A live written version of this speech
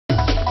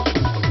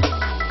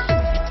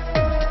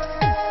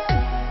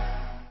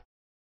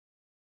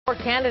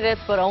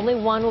candidates, but only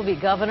one will be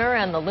governor,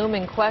 and the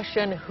looming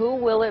question, who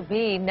will it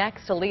be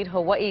next to lead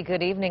Hawaii?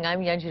 Good evening. I'm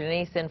Yenji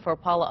Denise in for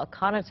Paula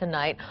Akana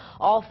tonight.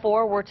 All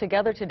four were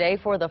together today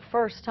for the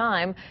first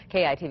time.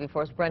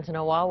 KITV4's Brenton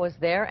Awa was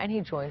there, and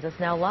he joins us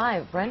now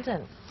live.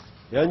 Brenton.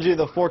 Yenji,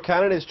 the four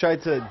candidates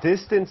tried to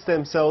distance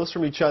themselves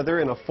from each other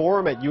in a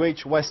forum at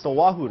UH West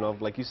Oahu. Now,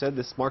 like you said,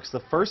 this marks the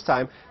first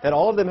time that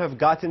all of them have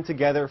gotten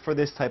together for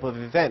this type of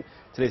event.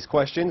 Today's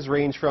questions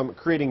range from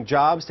creating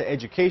jobs to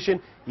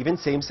education, even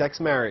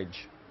same-sex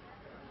marriage.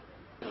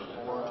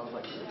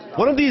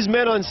 One of these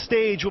men on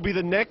stage will be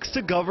the next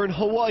to govern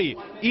Hawaii,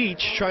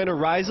 each trying to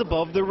rise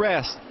above the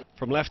rest.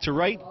 From left to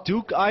right,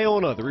 Duke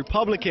Aiona, the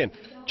Republican,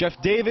 Jeff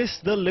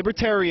Davis, the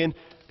Libertarian,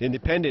 the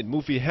Independent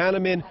Mufi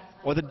Hannemann,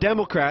 or the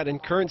Democrat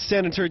and current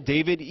Senator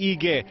David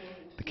Ige.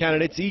 The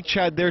candidates each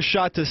had their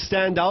shot to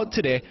stand out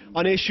today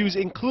on issues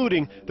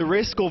including the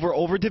risk over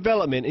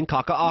overdevelopment in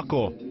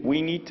Kaka'ako.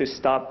 We need to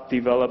stop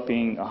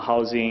developing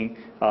housing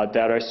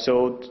that are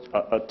sold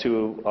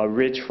to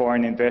rich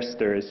foreign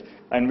investors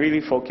and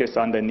really focus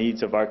on the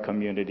needs of our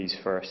communities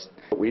first.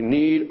 We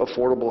need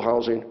affordable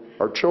housing.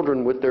 Our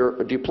children with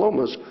their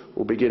diplomas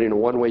will be getting a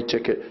one-way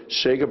ticket.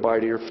 Say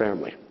goodbye to your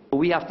family.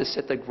 We have to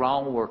set the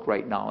groundwork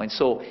right now, and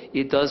so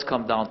it does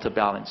come down to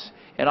balance.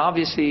 And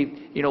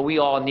obviously, you know, we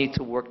all need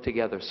to work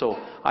together. So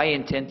I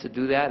intend to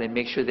do that and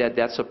make sure that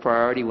that's a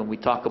priority when we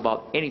talk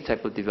about any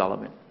type of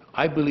development.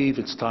 I believe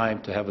it's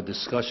time to have a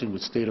discussion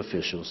with state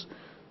officials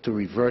to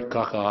revert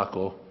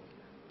Kaka'ako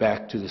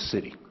back to the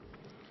city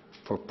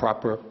for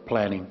proper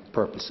planning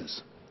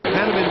purposes.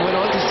 Hannemann went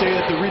on to say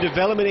that the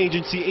redevelopment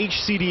agency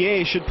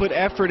HCDA should put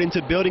effort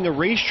into building a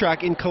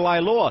racetrack in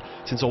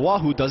Kalaeloa, since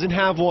Oahu doesn't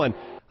have one.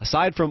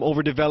 Aside from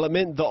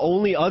overdevelopment, the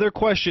only other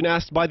question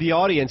asked by the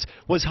audience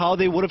was how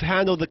they would have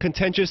handled the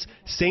contentious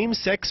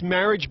same-sex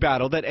marriage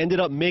battle that ended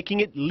up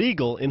making it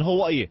legal in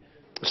Hawaii.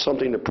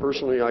 Something that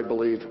personally I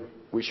believe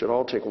we should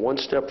all take one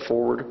step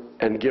forward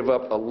and give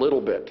up a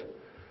little bit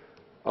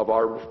of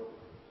our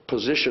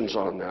positions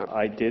on that.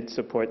 I did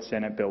support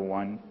Senate Bill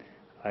 1.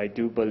 I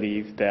do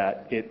believe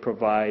that it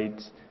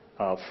provides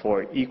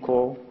for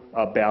equal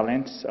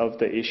balance of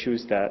the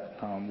issues that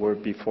were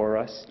before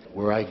us.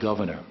 Were I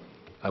governor,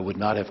 I would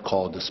not have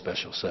called a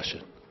special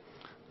session.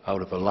 I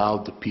would have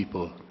allowed the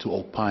people to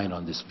opine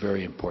on this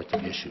very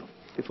important issue.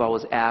 If I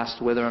was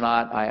asked whether or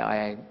not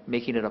I'm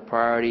making it a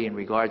priority in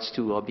regards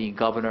to being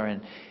governor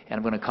and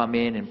I'm going to come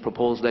in and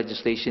propose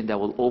legislation that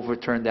will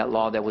overturn that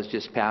law that was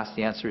just passed,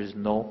 the answer is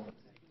no.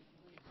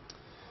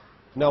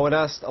 Now, when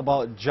asked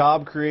about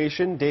job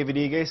creation, David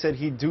Ige said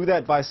he'd do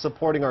that by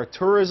supporting our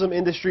tourism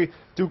industry.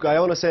 Duke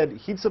Aiona said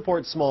he'd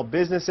support small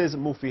businesses.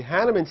 Mufi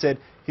Hannemann said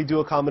he'd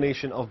do a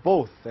combination of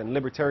both. And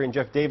Libertarian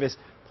Jeff Davis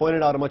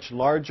pointed out a much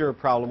larger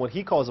problem, what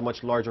he calls a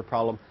much larger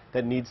problem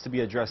that needs to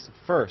be addressed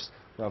first.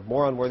 We'll have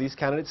more on where these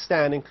candidates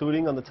stand,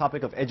 including on the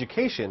topic of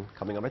education,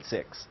 coming up at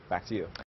 6. Back to you.